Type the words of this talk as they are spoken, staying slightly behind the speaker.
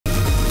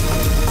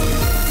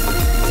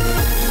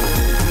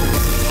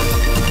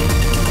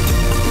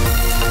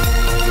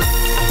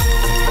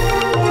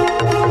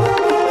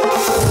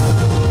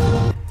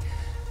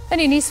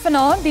In die nuus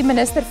vanaand, die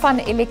minister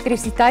van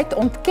elektrisiteit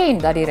ontken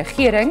dat die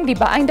regering die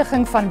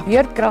beëindiging van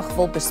beurtkrag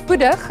wil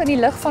bespoedig in die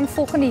lig van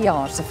volgende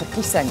jaar se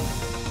verkiesing.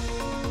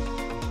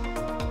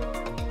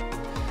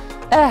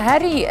 'n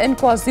herrie in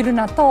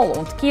KwaZulu-Natal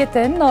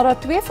ontketen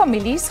nadat 2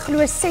 families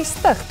glo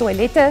 60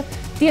 toilette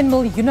teen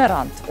miljoene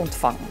rand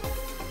ontvang.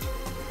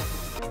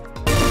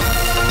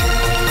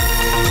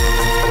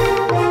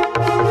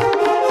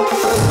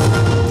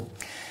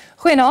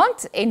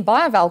 Goeienaand en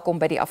baie welkom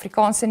by die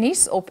Afrikaanse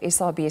Nuus op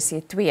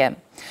SABC 2.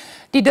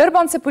 Die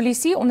Durbanse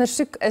polisie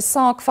ondersoek 'n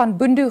saak van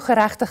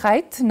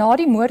boendoe-geregtigheid na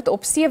die moord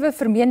op 7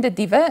 vermeende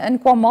diewe in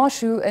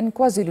KwaMashu in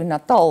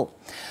KwaZulu-Natal.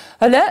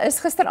 Hulle is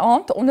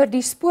gisteraand onder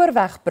die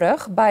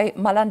spoorwegbrug by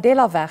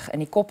Malandelaweg in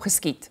die kop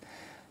geskiet.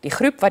 Die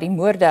groep wat die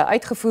moorde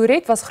uitgevoer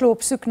het, was glo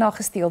op soek na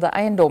gesteelde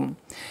eiendom.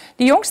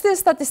 Die jongste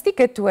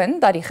statistieke toon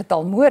dat die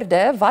getal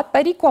moorde wat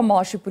by die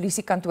KwaMashu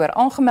polisiekantoor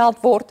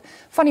aangemeld word,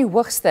 van die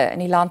hoogste in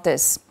die land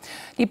is.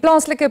 Die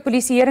plaaslike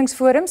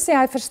polisieeringsforum sê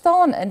hy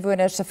verstaan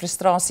inwoners se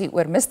frustrasie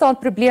oor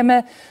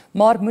misdaadprobleme,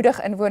 maar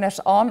moedig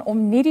inwoners aan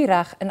om nie die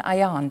reg in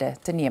eie hande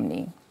te neem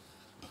nie.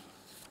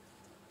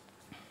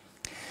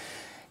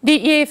 Die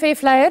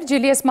EFF-leier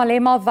Julius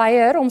Malema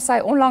weier om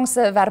sy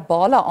onlangse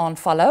verbale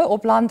aanvalle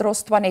op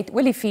landdros Twanet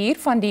Olivier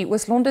van die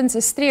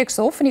Oos-Londense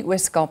streekshof in die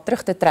Oos-Kaap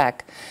terug te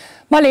trek.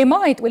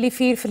 Malema het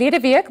Olivier verlede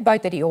week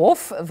buite die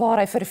hof, waar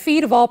hy vir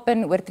 4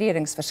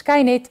 wapenoortredings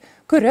verskyn het,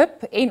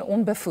 korrup en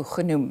onbevoeg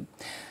genoem.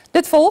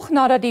 Dit volg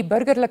nadat die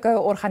burgerlike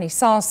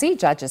organisasie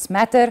Judges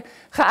Matter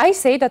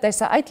geëis het dat hy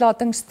sy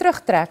uitlatings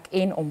terugtrek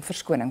en om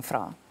verskoning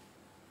vra.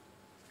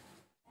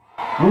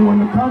 We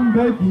will come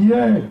back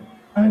here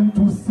and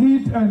to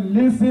sit and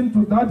listen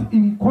to that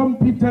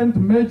incompetent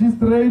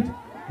magistrate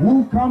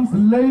who comes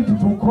late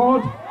to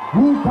court,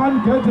 who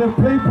can't get the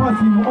papers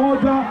in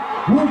order,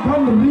 who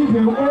can't read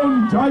their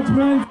own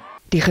judgment.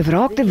 Die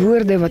gevraagde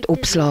woorde wat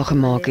opslag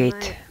gemaak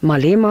het,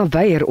 Malema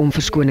weier om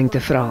verskoning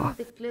te vra.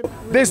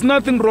 There's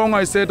nothing wrong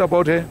I said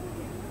about her.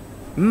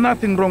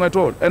 Nothing wrong at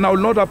all. And I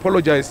will not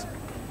apologize.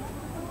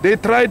 They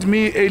tried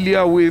me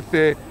earlier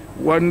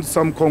with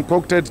some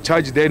concocted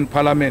charge there in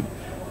Parliament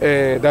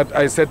that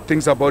I said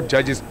things about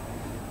judges.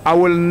 I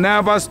will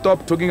never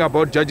stop talking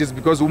about judges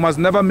because we must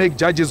never make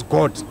judges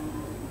God.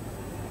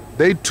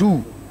 They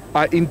too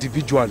are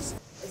individuals.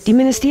 Die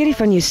ministerie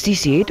van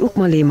Justisie het ook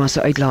Malema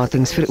se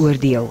uitlatings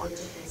veroordeel.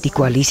 Die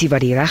koalisie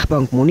wat die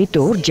regbank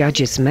monitor,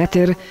 Judges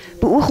Matter,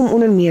 beoog om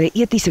onder meer 'n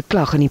etiese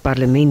klag in die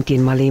parlement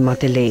teen Malema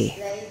te lê.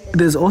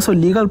 There's also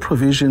legal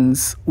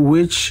provisions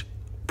which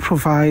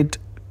provide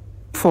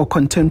for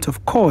contempt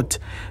of court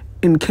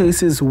in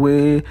cases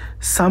where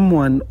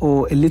someone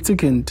or a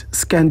litigant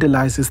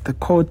scandalizes the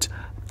court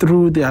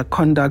through their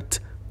conduct,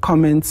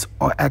 comments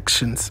or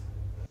actions.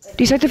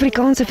 Die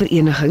Suid-Afrikaanse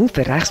Vereniging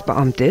vir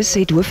Regsbeamptes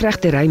het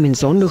hoofregter Raymond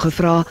Zondo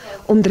gevra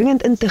om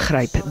dringend in te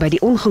gryp by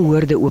die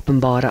ongehoorde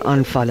openbare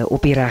aanvalle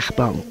op die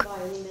regbank.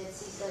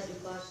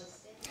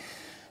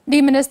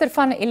 Die minister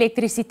van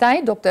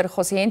elektrisiteit, Dr.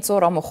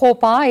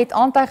 Ramogopa, het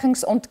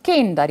aantuigings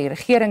ontken dat die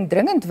regering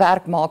dringend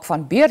werk maak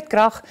van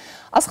beurtkrag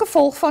as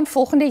gevolg van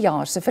volgende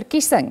jaar se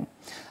verkiesing.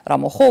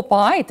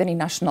 Ramogopa het in die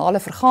nasionale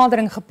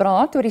vergadering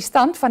gepraat oor die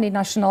stand van die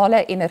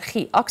nasionale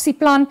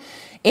energie-aksieplan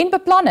en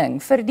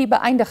beplanning vir die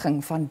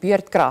beëindiging van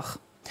beurtkrag.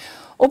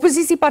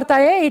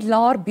 Opposisiepartye het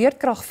laer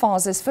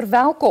beurtkragfases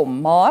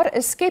verwelkom, maar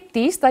is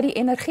skepties dat die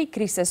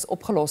energiekrisis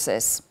opgelos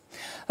is.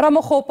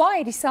 Ramogopa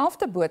het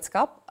dieselfde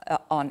boodskap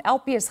aan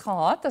LPs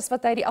gehad as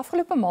wat hy die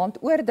afgelope maand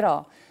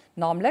oordra,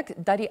 naamlik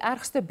dat die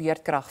ergste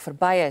beurtkrag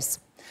verby is.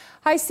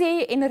 Hy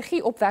sê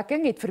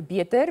energieopwekking het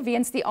verbeter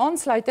weens die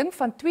aansluiting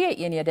van 2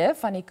 eenhede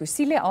van die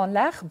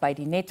Kusile-aanleg by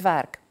die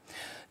netwerk.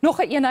 Nog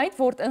 'n eenheid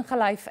word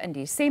ingelyf in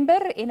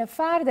Desember en 'n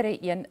verdere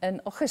een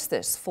in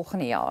Augustus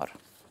volgende jaar.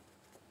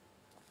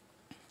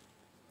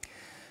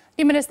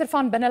 Die minister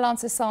van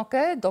Binnelandse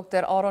Sake,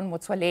 Dr. Aaron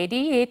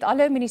Motsoaledi, het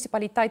alle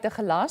munisipaliteite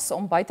gelas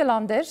om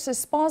buitelanders se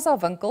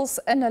Spaza-winkels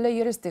in hulle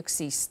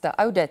jurisdiksies te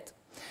audit.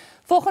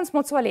 Volgens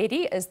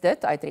Motsoaledi is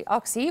dit uit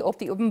reaksie op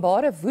die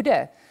openbare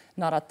woede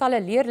nadat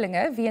talle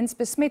leerlinge weens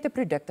besmette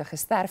produkte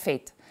gesterf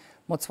het.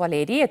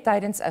 Motsoaledi het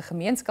tydens 'n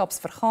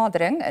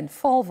gemeenskapsvergadering in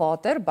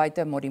Vaalwater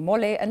buite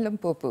Modimolle in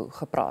Limpopo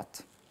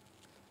gepraat.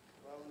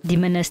 Die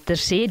minister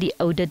sê die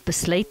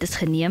auditbesluit is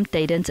geneem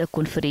tydens 'n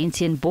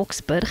konferensie in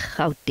Boksburg,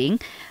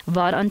 Gauteng,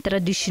 waaraan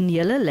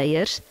tradisionele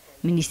leiers,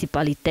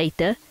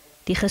 munisipaliteite,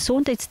 die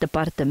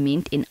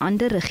gesondheidsdepartement en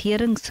ander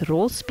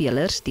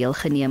regeringsrolspelers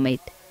deelgeneem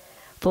het.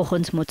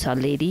 Volgens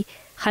Motsoaledi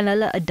gaan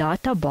hulle 'n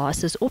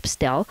databasis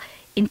opstel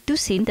en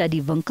toesien dat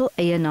die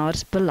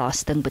winkeleienaars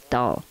belasting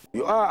betaal.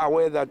 You are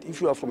aware that if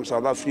you are from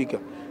South Africa,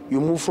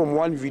 you move from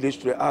one village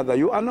to the other,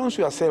 you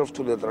announce yourself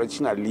to the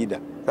traditional leader.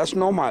 That's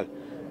normal.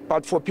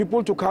 But for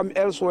people to come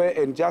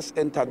elsewhere and just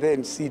enter there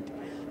and sit,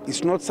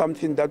 it's not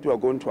something that we are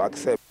going to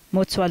accept.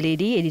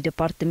 Motsoaledi het die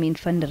departement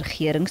van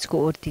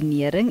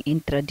regeringskoördinering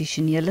en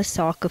tradisionele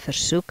sake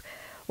versoek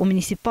om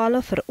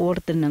munisipale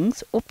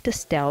verordenings op te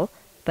stel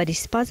wat die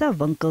Spaza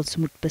winkels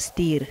moet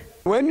bestuur.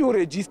 When you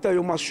register,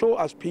 you must show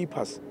us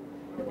papers,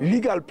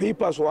 legal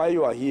papers why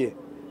you are here.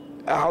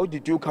 how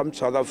did you come to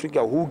South Africa?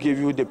 Who gave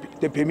you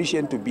the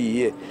permission to be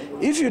here?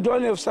 If you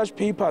don't have such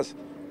papers,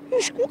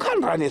 you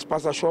can't run a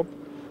spaza shop.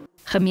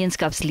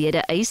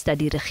 Gemeenskapslede eis dat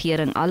die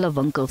regering alle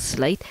winkels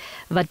sluit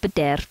wat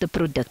bederfde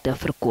produkte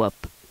verkoop.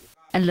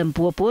 In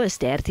Limpopo is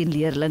 13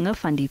 leerlinge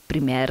van die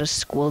primêre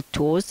skool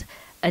Toos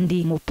in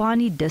die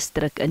Mopani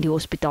distrik in die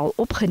hospitaal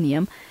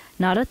opgeneem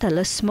nadat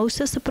hulle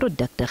smouse se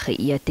produkte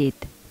geëet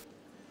het.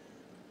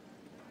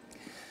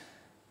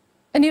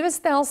 'n Nuwe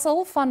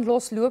stelsel van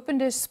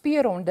loslopende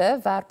speurhonde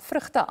werp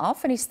vrugte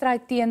af in die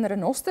stryd teen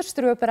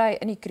renosterstropery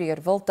in die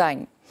Kruger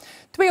Wildtuin.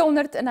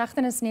 200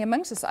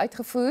 inhegtenisnemings is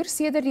uitgevoer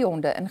sedert die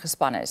honde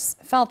ingespan is.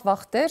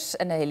 Veldwagters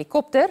in 'n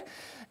helikopter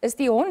is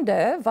die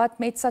honde wat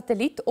met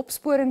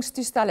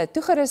satellietopsporingstoestelle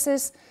toegerus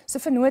is, se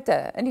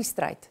vennote in die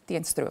stryd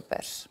teen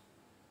stropers.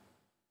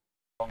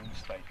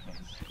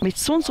 Met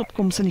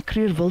sonsopkoms in die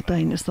Kruger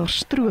Wildtuin is daar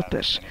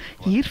stropers,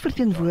 hier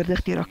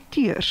verteenwoordig deur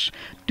akteurs,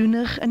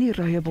 doenig in die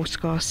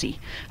ruieboskasie.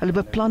 Hulle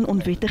beplan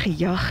onwettige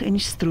jag en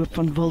die stroop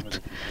van wild,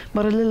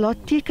 maar hulle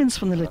laat tekens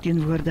van hulle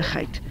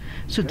teenwoordigheid.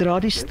 Sodra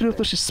die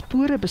stropers se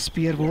spore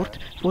bespeur word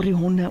die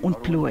honde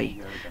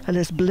ontplooi. Hulle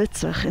is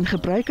blitsig en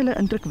gebruik hulle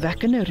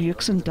indrukwekkende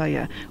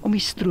reuksintuie om die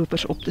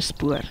stropers op te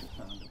spoor.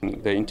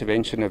 The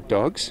intervention of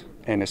dogs,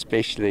 and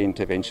especially the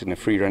intervention of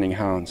free-running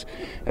hounds,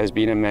 has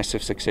been a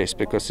massive success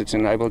because it's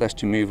enabled us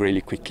to move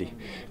really quickly.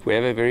 If we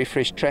have a very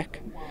fresh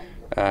track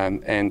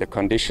and the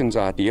conditions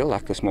are ideal,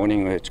 like this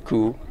morning where it's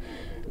cool,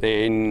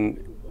 then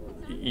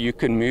you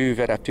can move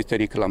at up to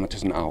 30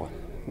 kilometers an hour.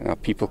 Now,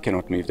 people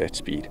cannot move that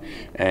speed.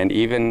 And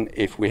even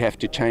if we have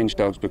to change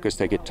dogs because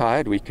they get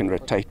tired, we can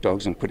rotate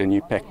dogs and put a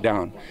new pack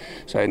down.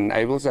 So it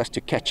enables us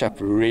to catch up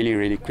really,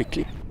 really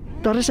quickly.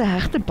 Daar is 'n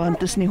hegte band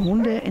tussen die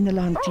honde en hulle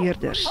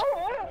hanteerders.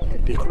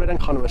 Die groot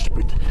ding gaan oor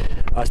spoed.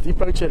 As die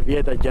poacher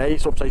weet dat jy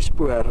is op sy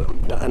spoor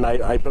en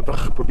hy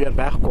probeer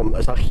wegkom,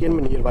 is daar geen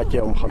manier wat jy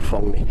hom gaan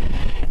vang nie.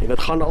 En dit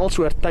gaan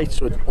also oor tyd,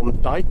 so om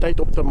daai tyd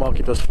op te maak,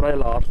 het ons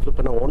vrye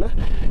hardlopende honde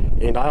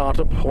en daai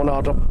honde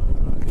hardloop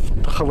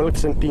gewoonlik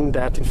tussen 10,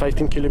 13,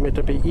 15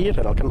 km per uur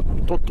en dan kan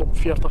tot op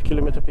 40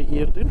 km per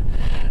uur doen.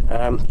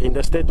 En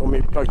dis net om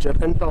die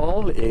poacher in te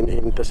haal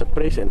en tussen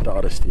pres en te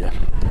arresteer.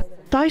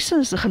 Tyson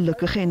is 'n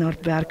gelukkige en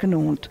hardwerkende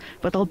hond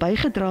wat al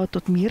bygedra het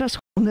tot meer as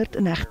 100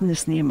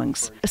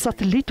 inhegtenisnemings. 'n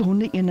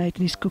Satelliethonde-eenheid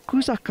in die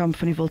Skukuza-kamp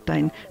van die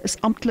Wildtuin is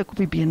amptelik op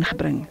die been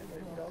gebring.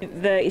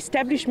 The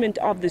establishment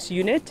of this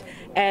unit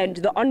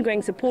and the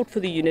ongoing support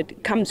for the unit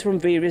comes from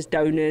various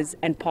donors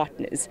and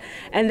partners.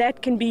 And that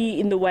can be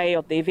in the way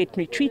of their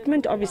veterinary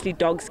treatment. Obviously,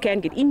 dogs can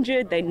get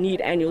injured. They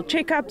need annual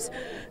checkups,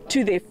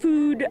 to their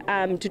food,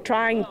 to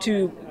trying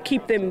to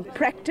keep them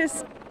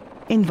practiced.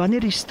 En wanneer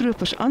die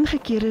stropers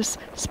aangekeer is,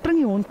 spring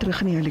die hond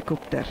terug in die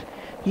helikopter.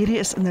 Hierdie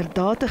is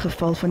inderdaad 'n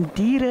geval van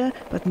diere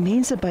wat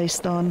mense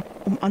bystaan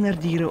om ander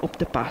diere op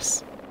te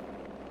pas.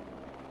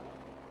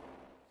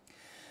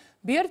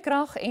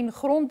 Beurtkrag en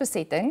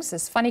grondbesettings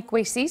is van die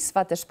kwessies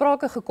wat ter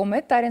sprake gekom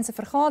het tydens 'n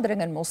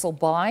vergadering in Mossel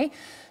Bay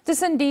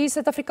tussen die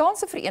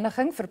Suid-Afrikaanse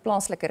Vereniging vir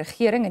Plaaslike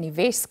Regering in die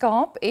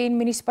Wes-Kaap en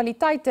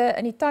munisipaliteite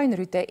in die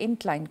Tuinroete en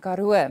Klein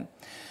Karoo.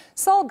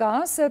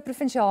 SALGA se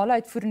provinsiale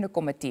uitvoerende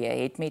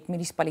komitee het met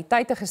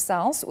munisipaliteite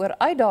gesels oor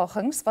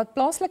uitdagings wat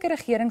plaaslike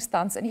regering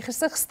tans in die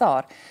gesig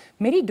staar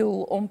met die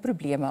doel om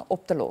probleme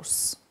op te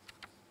los.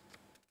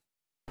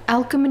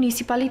 Elke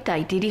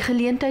munisipaliteit het die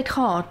geleentheid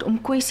gehad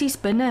om kwessies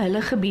binne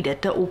hulle gebiede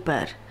te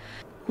opper.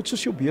 Goed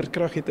soos jou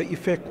beurtkrag het 'n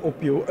effek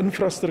op jou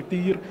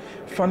infrastruktuur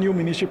van jou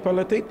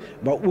munisipaliteit,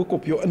 maar ook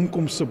op jou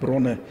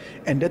inkomstebronne.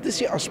 En dit is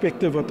die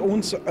aspekte wat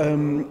ons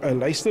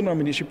luister na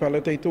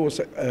munisipaliteite,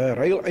 ons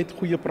ruil uit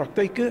goeie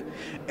praktyke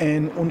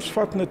en ons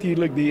vat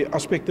natuurlik die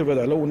aspekte wat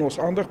hulle in ons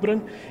aandag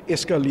bring,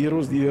 eskaleer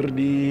ons deur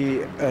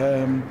die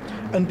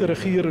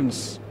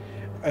interregerings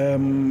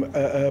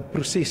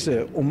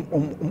prosesse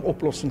om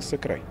oplossings te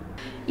kry.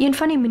 Een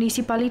van die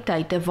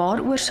munisipaliteite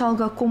waaroor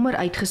SALGA kommer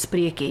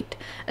uitgespreek het,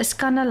 is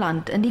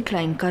Kannaland in die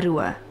Klein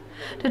Karoo.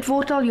 Dit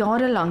word al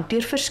jare lank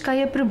deur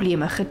verskeie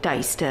probleme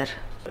getuister.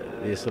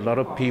 There's a lot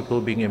of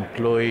people being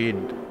employed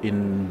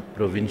in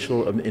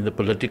the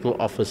political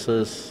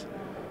offices,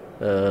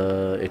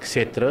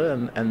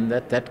 etc., and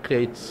that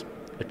creates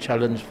a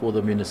challenge for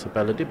the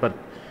municipality, but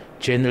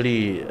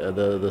generally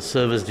the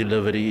service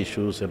delivery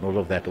issues and all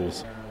of that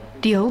also.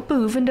 Die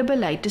hulpbehoevende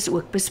beleid is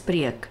ook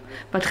bespreek,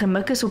 wat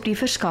gemik is op die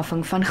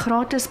verskaffing van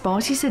gratis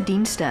basiese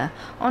dienste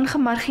aan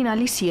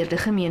gemarginaliseerde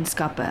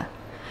gemeenskappe.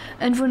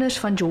 Inwoners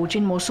van George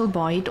en Mossel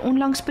Bay het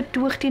onlangs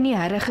betoog teen die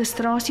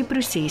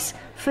herregistrasieproses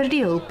vir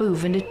die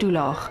hulpbehoevende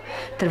toelaag,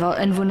 terwyl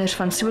inwoners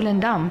van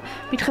Swellendam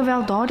met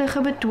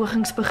gewelddadige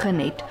betogings begin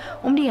het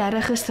om die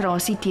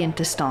herregistrasie teen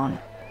te staan.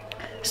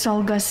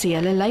 SALGA sê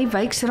hulle lei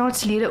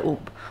wijkraadslede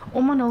op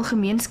om aan hul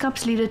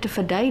gemeenskapslede te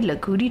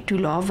verduidelik hoe die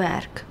toelaag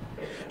werk.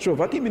 So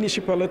wat die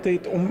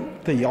munisipaliteit om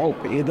te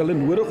help, het hulle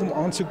nodig om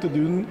aansoek te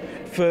doen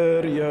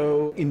vir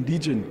jou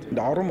indigent.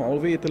 Daarom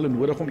alweer het hulle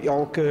nodig om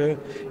elke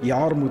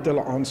jaar moet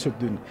hulle aansoek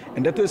doen.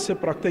 En dit is 'n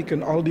praktyk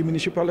in al die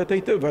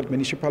munisipaliteite, wat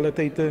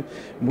munisipaliteite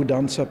moet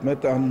dan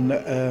submit aan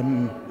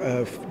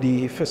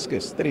die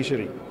fiscus,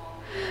 treasury.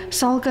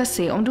 Salga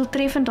sê om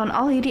doeltreffend aan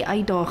al hierdie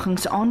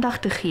uitdagings aandag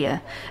te gee,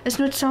 is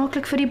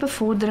noodsaaklik vir die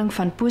bevordering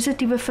van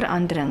positiewe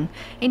verandering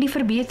en die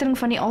verbetering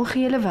van die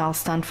algehele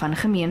welstand van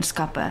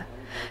gemeenskappe.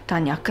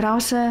 Tanya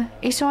Krause,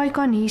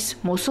 SABC Nuus,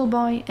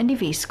 Mosselbaai in die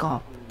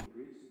Wes-Kaap.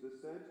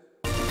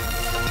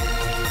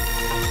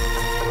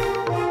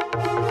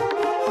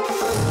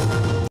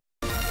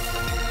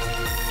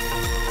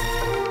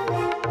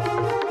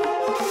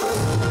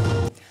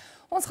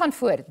 Ons gaan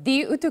voort.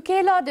 Die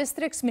Oktober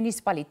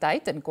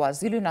distriksmunisipaliteit in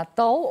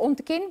KwaZulu-Natal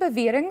ontken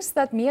beweringe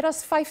dat meer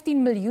as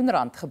 15 miljoen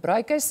rand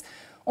gebruik is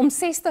om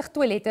 60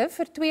 toilette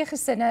vir 2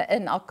 gesinne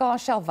in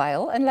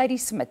Akasiawil in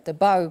Ladysmith te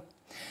bou.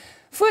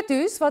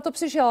 Foto's wat op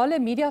sosiale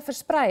media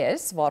versprei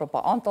is, waarop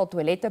 'n aantal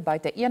toilette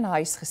buite een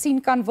huis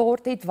gesien kan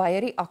word, het wye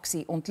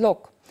reaksie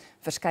ontlok.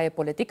 Verskeie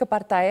politieke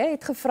partye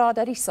het gevra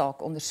dat die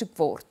saak ondersoek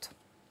word.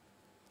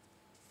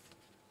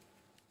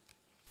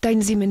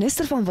 Tydens die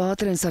minister van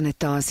Water en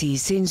Sanitasie,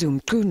 Senzo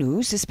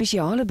Mchunu, se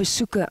spesiale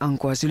besoeke aan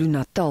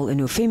KwaZulu-Natal in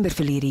November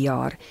verlede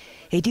jaar,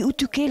 het die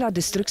Oktober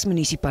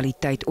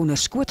distriksmunisipaliteit onder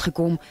skoot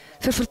gekom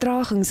vir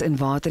vertragings in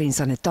water- en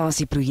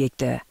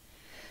sanitasieprojekte.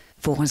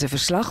 Volgens 'n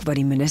verslag wat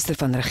die minister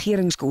van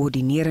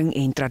Regeringskoördinering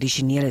en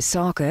Tradisionele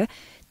Sake,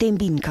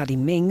 Tembin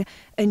Kadimeng,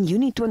 in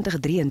Junie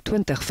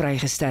 2023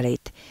 vrygestel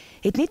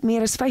het net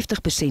meer as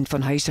 50%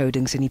 van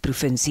huishoudings in die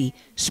provinsie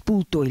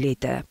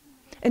spoeltoilette.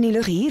 In die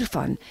lig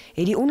hiervan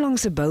het die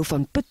onlangse bou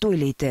van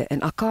pittoilette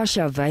in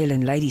Akasiawil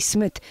en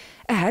Ladysmith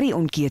 'n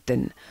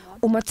herrie-onketen,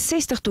 omdat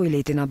 60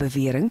 toilette na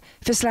bewering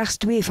vir slegs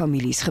 2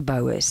 families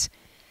gebou is.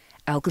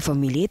 Elke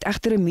familie het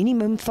egter 'n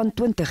minimum van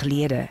 20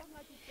 lede.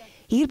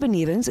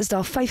 Hierbenewens is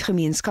daar 5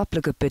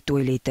 gemeenskaplike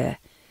pittoilette.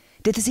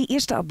 Dit is die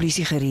eerste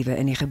ablusiegeriewe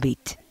in die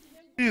gebied.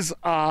 These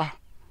are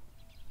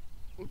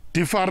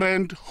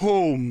different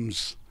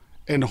homes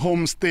and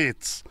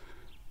homesteads,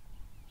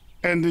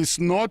 and it's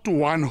not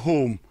one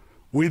home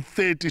with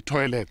 30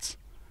 toilets.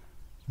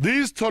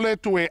 These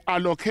toilets were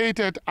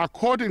allocated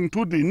according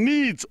to the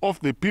needs of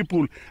the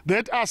people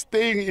that are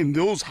staying in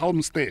those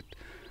homesteads,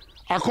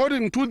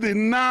 according to the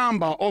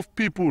number of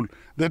people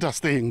that are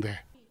staying there.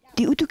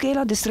 Die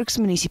Oktober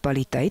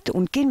distriksmunisipaliteit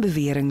ontken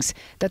beweringe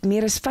dat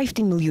meer as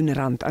 15 miljoen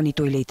rand aan die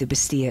toilette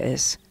bestee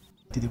is.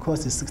 The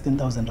cost is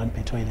 16,000 rand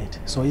per toilet.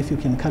 So if you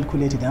can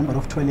calculate the number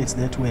of toilets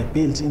that were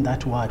built in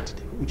that ward,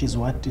 which is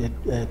Ward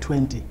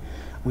 20,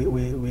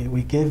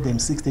 we gave them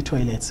 60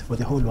 toilets for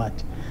the whole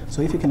ward.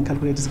 So if you can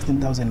calculate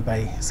 16,000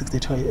 by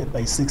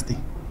 60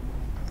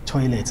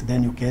 toilets,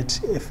 then you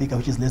get a figure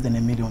which is less than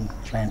R1 million.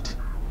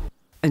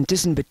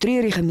 Intussen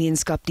betreur die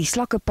gemeenskap die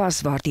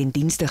slakkepas waarteen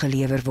dienste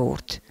gelewer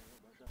word.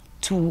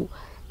 To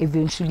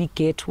eventually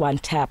get one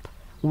tap,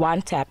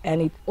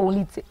 and it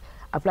only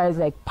applies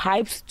like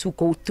pipes to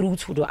go through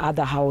to the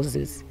other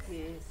houses.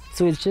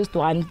 So it's just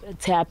one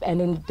tap,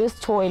 and in this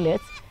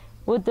toilet,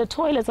 with the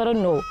toilets, I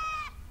don't know,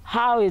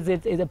 how is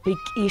it a big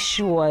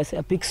issue or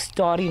a big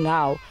story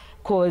now,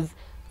 because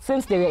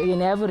since they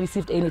never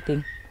received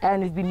anything,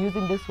 and we've been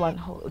using this one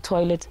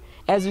toilet.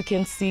 As you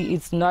can see,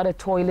 it's not a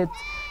toilet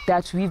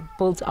that we've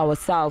built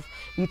ourselves,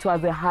 it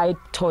was a high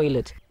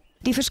toilet.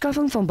 Die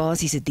verskaffing van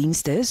basiese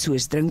dienste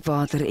soos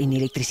drinkwater en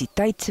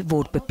elektrisiteit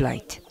word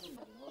bepleit.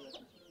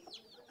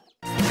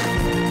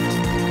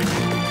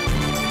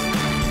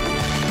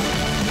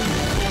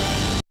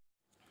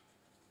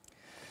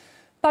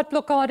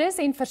 Padblokkades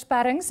en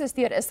versperrings is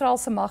deur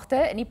Israeliese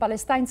magte in die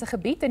Palestynse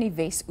gebied in die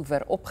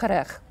Wes-oewer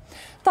opgerig.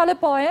 Talle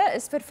paaie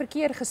is vir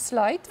verkeer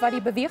gesluit wat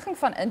die beweging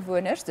van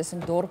inwoners tussen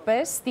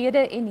dorpe,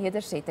 stede en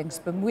nedersettings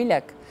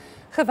bemoeilik.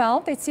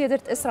 Geweld het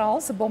sedert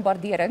Israel se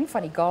bombardering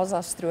van die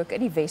Gaza-strook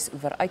in die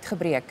Wes-oewer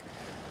uitgebreek.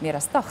 Meer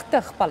as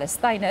 80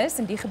 Palestynë is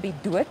in die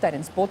gebied dood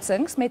tydens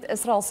botsings met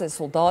Israeliese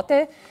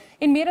soldate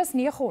en meer as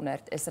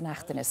 900 is in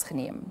hegtenis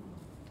geneem.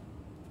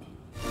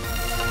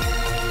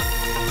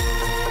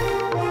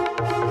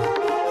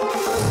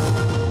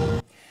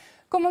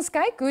 Kom ons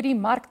kyk hoe die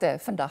markte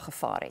vandag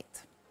gevaar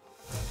het.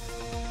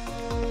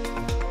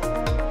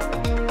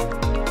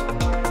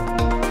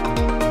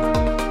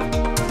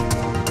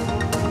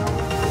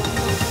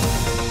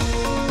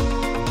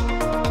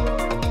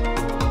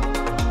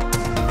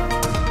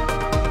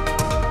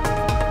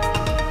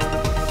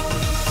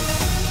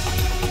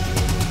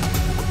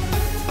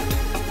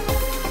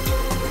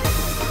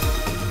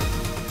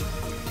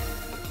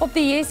 Op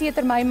die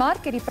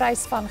JSE-termynmark het die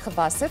prys van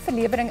gewasse vir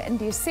lewering in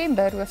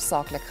Desember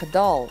hoofsaaklik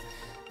gedaal.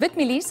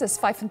 Witmielies is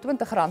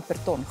R25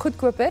 per ton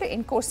goedkoper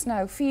en kos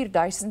nou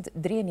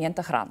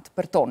R4.093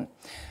 per ton.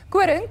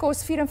 Koring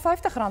kos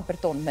R54 per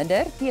ton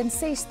minder teen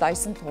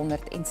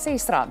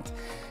R6.106.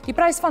 Die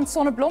prys van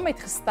sonneblom het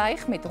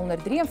gestyg met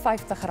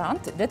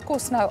R153, dit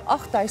kos nou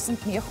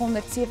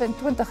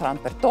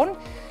R8.927 per ton.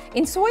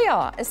 En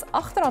soja is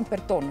R8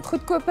 per ton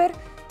goedkoper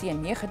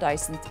teen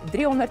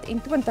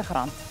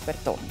R9.320 per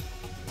ton.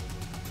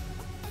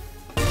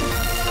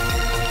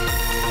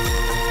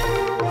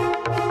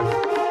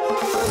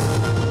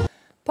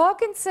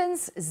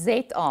 Parkinsons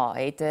ZA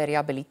het 'n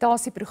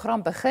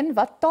rehabilitasieprogram begin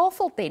wat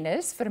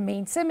tafeltennis vir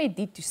mense met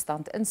die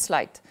toestand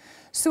insluit.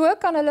 So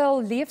kan hulle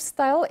hul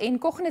leefstyl en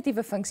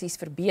kognitiewe funksies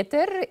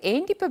verbeter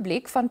en die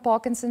publiek van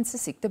Parkinsons se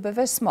siekte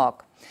bewus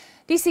maak.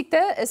 Die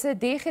siekte is 'n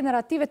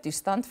degeneratiewe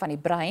toestand van die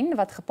brein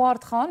wat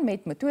gepaard gaan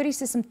met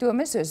motoriese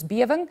simptome soos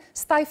bewing,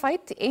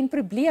 styfheid en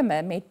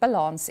probleme met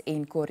balans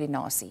en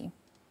koördinasie.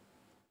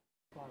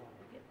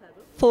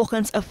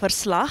 Volgens 'n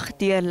verslag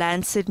deur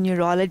Lancet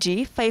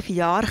Neurology 5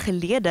 jaar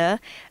gelede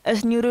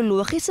is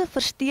neurologiese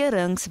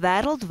versteurings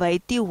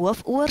wêreldwyd die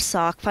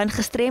hoofoorsaak van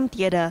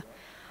gestremdhede.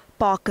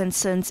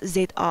 Parkinsons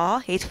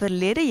ZA het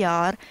verlede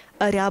jaar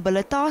 'n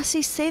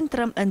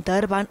rehabilitasiesentrum in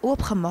Durban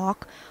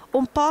oopgemaak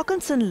om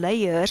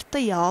Parkinson-leiers te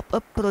help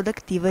 'n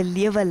produktiewe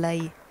lewe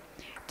lei.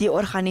 Die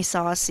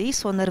organisasie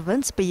sonder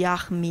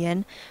winsbejag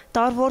meen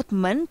daar word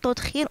min tot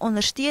geen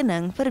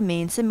ondersteuning vir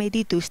mense met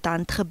die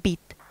toestand gebied.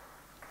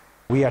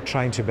 We are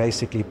trying to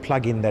basically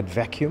plug in that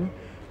vacuum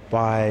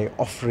by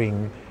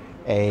offering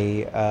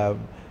a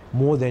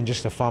more than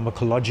just a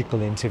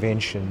pharmacological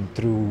intervention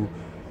through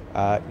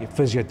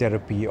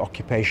physiotherapy,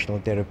 occupational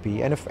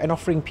therapy, and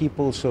offering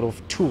people sort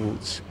of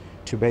tools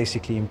to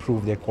basically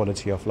improve their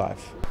quality of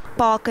life.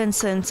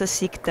 Parkinsons se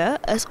siekte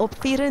is op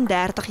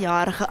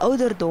 34-jarige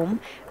ouderdom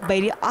by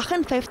die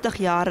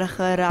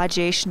 58-jarige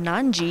Rajesh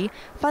Nanji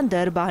van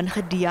Durban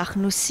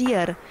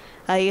gediagnoseer.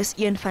 Hy is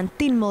een van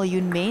 10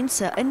 miljoen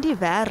mense in die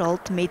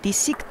wêreld met die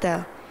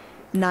siekte.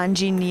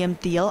 Nanji neem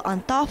deel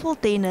aan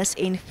tafeltennis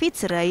en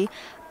fietsry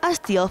as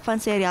deel van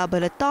sy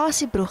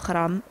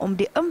rehabilitasieprogram om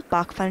die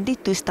impak van die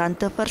toestand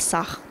te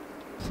versag.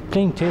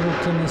 Playing table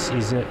tennis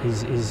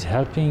is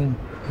helping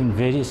in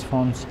various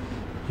forms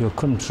your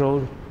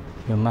control,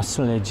 your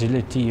muscle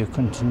agility, your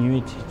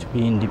continuity to be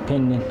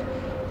independent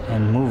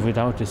and move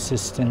without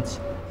assistance,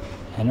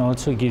 and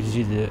also gives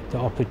you the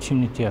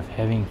opportunity of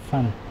having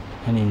fun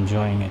and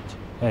enjoying it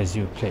as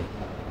you play.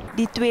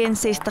 Die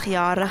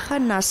 62-jarige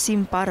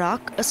Nasim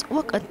Parak is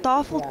ook 'n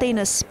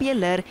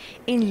tafeltennisspeler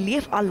en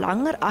leef al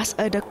langer as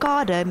 'n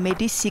dekade met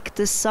die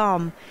siekte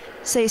saam.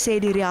 Sy sê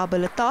die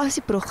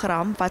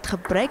rehabilitasieprogram wat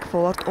gebruik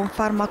word om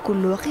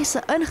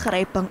farmakologiese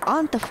ingryping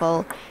aan te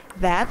vul,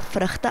 werp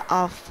vrugte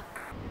af.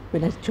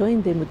 When I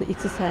joined them with the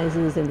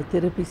exercises and the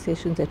therapy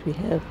sessions that we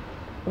have,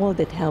 all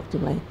that helped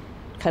in my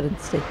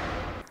current state.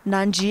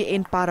 Nanji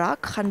en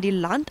Parak gaan die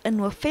land in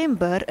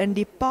November in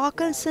die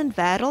Parkinson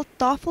Wêreld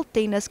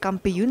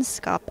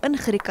Tafeltenniskampioenskap in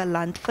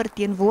Griekeland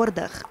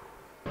verteenwoordig.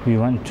 We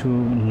want to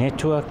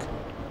network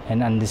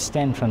and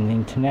understand from the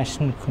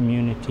international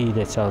community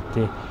that's out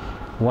there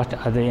what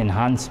other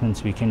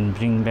enhancements we can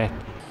bring back.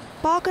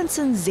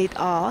 Parkinson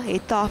ZA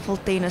het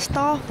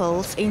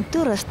tafeltennistafels en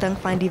toerusting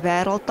van die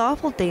Wêreld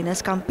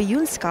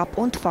Tafeltenniskampioenskap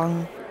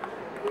ontvang.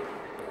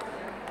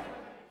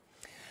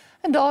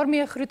 En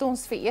daarmee groet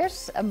ons vir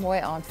eers 'n mooi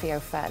aand vir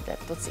jou verder.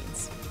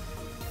 Totsiens.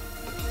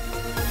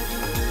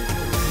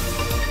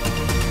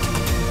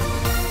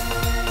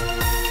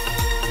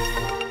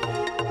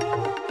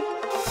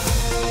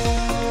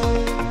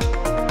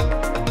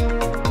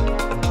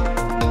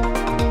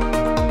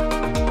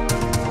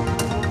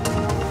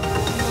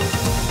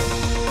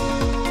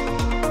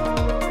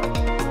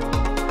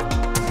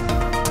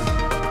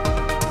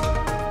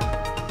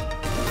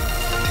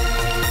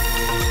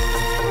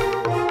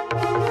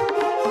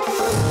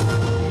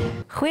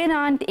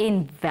 Goeienaand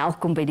en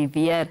welkom by die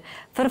weer.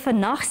 Vir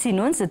vannag sien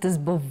ons dit is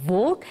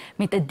bewolk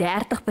met 'n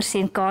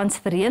 30% kans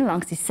vir reën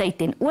langs die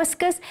suid- en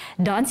ooskus.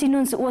 Dan sien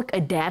ons ook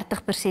 'n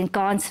 30%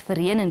 kans vir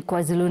reën in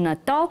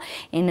KwaZulu-Natal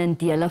en in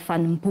dele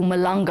van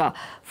Mpumalanga.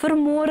 Vir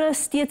môre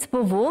steeds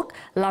bewolk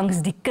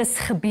langs die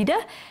kusgebiede.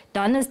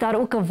 Dan is daar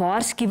ook 'n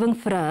waarskuwing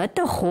vir 'n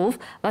hittegolf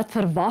wat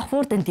verwag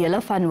word in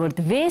dele van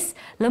Noordwes,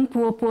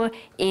 Limpopo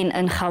en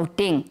in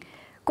Gauteng.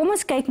 Kom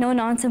ons kyk nou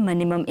na ons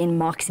minimum en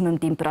maksimum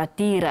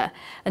temperature.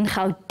 In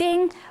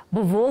Gauteng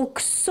bewolk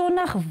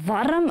sonnig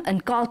warm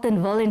in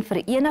Carletonville en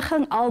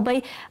Vereniging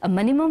albei 'n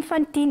minimum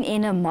van 10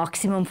 en 'n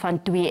maksimum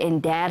van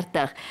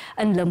 32.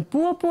 In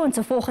Limpopo, ons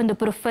volgende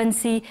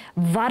provinsie,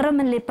 warm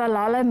in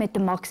Lephalale met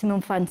 'n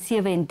maksimum van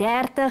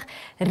 37.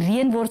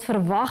 Reën word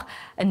verwag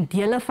in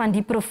dele van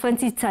die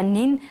provinsie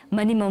Tzaneen,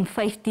 minimum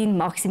 15,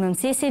 maksimum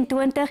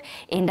 26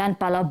 en dan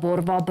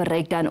Phalaborwa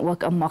bereik dan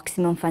ook 'n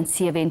maksimum van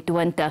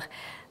 27.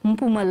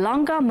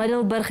 Mpumalanga,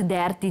 Middelburg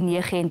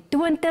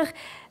 13-29,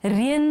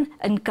 reën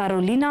in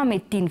Carolina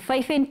met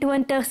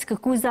 10-25,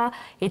 Skukuza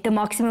het 'n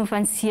maksimum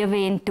van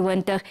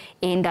 27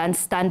 en dan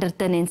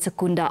Standerton en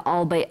Secunda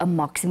albei 'n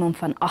maksimum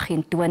van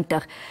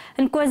 28.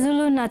 In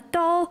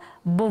KwaZulu-Natal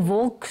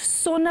bewolk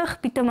sonnig,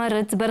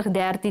 Pietermaritzburg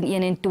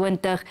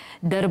 13-21,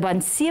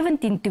 Durban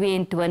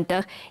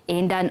 17-22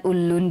 en dan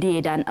Ulundi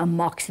het dan 'n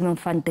maksimum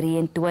van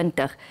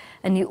 23.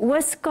 In die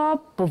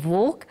Oos-Kaap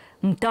bewolk,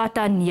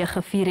 Mtata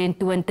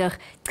 9.24,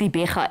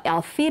 Tribega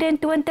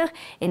 11.24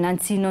 en dan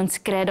sien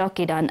ons Cradock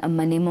het dan 'n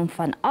minimum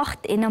van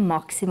 8 en 'n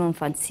maksimum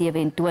van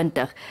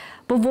 27.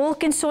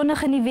 Bewolk en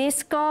sonnig in die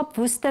Wes-Kaap,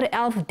 Woester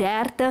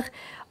 11.30,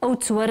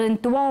 Oudtshoorn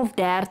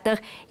 12.30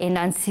 en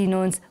dan sien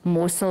ons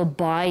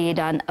Mosselbaai het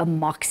dan 'n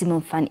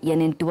maksimum van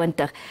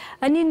 21.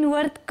 In die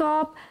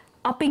Noord-Kaap,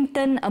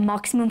 Appington 'n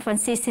maksimum van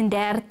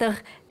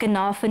 36,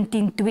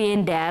 Kanaaffontein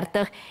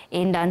 32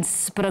 en dan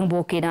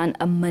Springbok het dan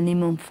 'n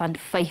minimum van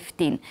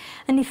 15.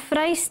 In die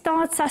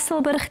Vrystaat,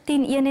 Sasolburg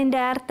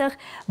 10.31,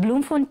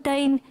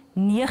 Bloemfontein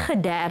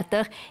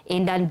 9.30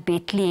 en dan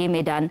Bethlehem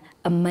het dan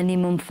 'n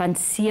minimum van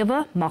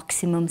 7,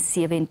 maksimum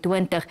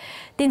 27.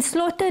 Ten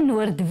slotte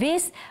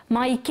Noordwes,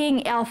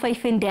 Mahikeng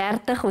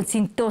 11.35, ons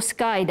sien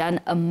Tosca het dan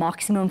 'n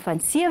maksimum van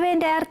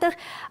 37,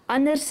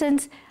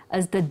 andersins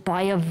is dit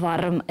baie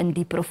warm in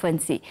die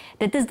provinsie.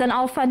 Dit is dan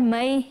al van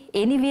my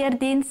en die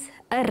weerdiens,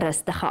 'n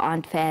rustige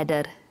aand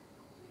verder.